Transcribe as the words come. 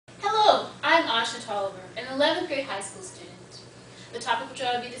Ajnah Tolliver, an 11th grade high school student. The topic which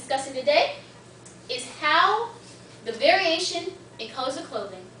I will be discussing today is how the variation in colors of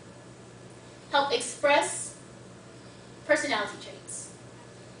clothing help express personality traits.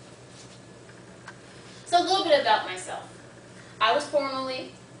 So a little bit about myself. I was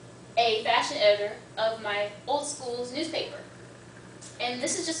formerly a fashion editor of my old school's newspaper. And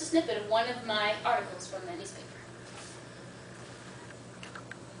this is just a snippet of one of my articles from that newspaper.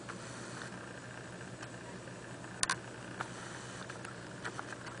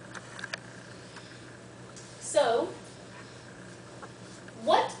 So,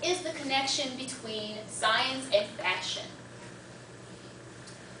 what is the connection between science and fashion?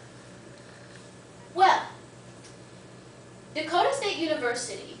 Well, Dakota State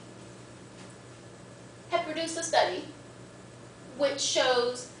University had produced a study which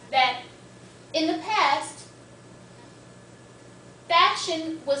shows that in the past,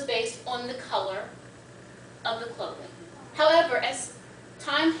 fashion was based on the color of the clothing. However, as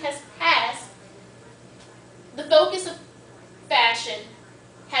time has passed, the focus of fashion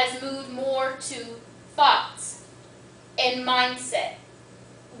has moved more to thoughts and mindset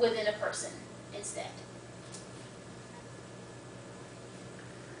within a person instead.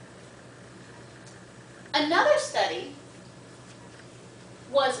 Another study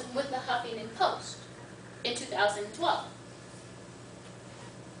was with the Huffington Post in 2012.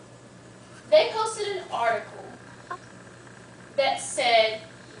 They posted an article that said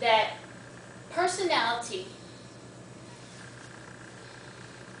that personality,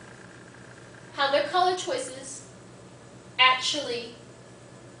 how their color choices actually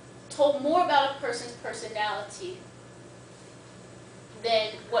told more about a person's personality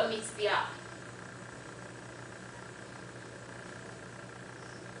than what meets the eye.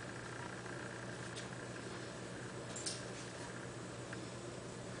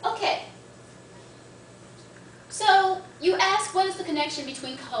 Okay, so you ask, what is the connection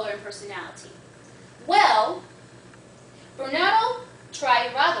between color and personality? Well, Bernardo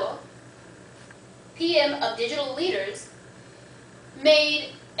Triarado, PM of Digital Leaders,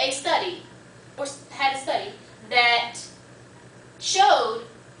 made a study, or had a study, that showed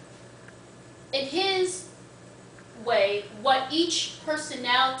in his way what each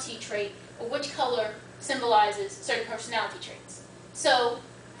personality trait, or which color symbolizes certain personality traits. So,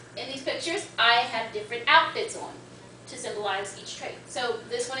 in these pictures, I have different outfits on to symbolize each trait. So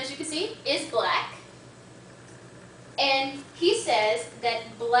this one, as you can see, is black. And he says that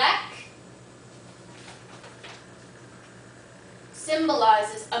black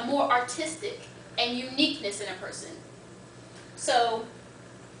symbolizes a more artistic and uniqueness in a person. So,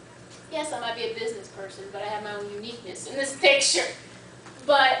 yes, I might be a business person, but I have my own uniqueness in this picture.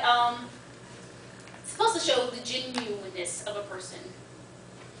 But it's supposed to show the genuineness of a person.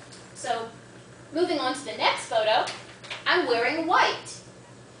 So, moving on to the next photo, I'm wearing white.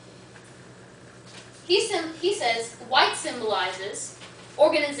 He says white symbolizes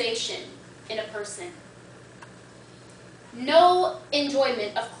organization in a person. No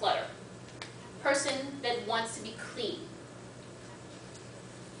enjoyment of clutter. Person that wants to be clean.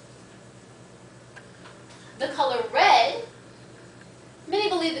 The color red, many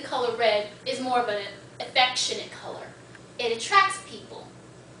believe the color red is more of an affectionate color. It attracts people.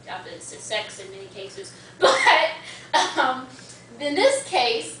 Opposite sex in many cases, but in this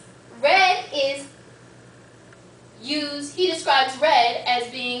case, red is used. He describes red as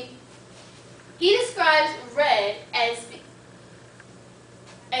being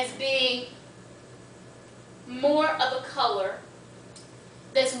more of a color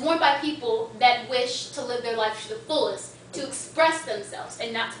that's worn by people that wish to live their life to the fullest, to express themselves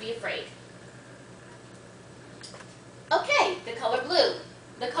and not to be afraid. Okay, the color blue.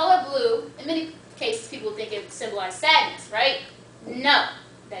 The color blue, in many cases, people think it symbolizes sadness, right? No,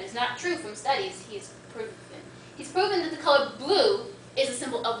 that is not true from studies he's proven. He's proven that the color blue is a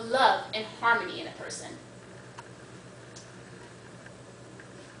symbol of love and harmony in a person.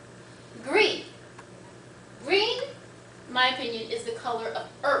 Green. Green, in my opinion, is the color of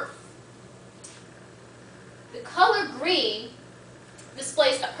earth. The color green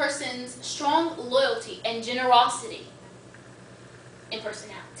displays a person's strong loyalty and generosity in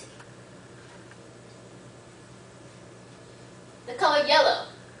personality. The color yellow,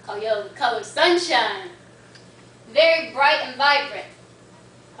 the color sunshine, very bright and vibrant.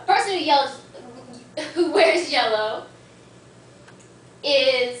 A person who wears yellow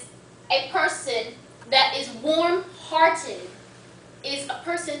is a person that is warm-hearted, is a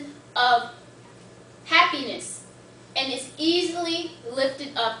person of happiness, and is easily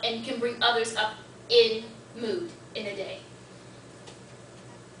lifted up and can bring others up in mood in a day.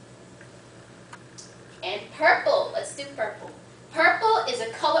 And purple. Let's do purple. Purple is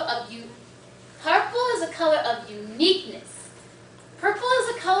a color of uniqueness. Purple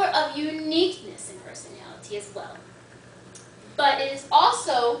is a color of uniqueness and personality as well. But it is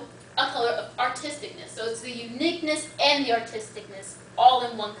also a color of artisticness. So it's the uniqueness and the artisticness all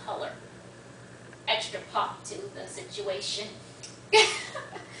in one color. Extra pop to the situation.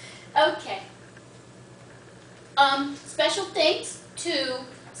 Okay. Special thanks to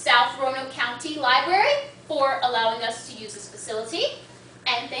South Roanoke County Library for allowing us to use this facility.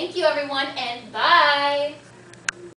 And thank you everyone, and bye!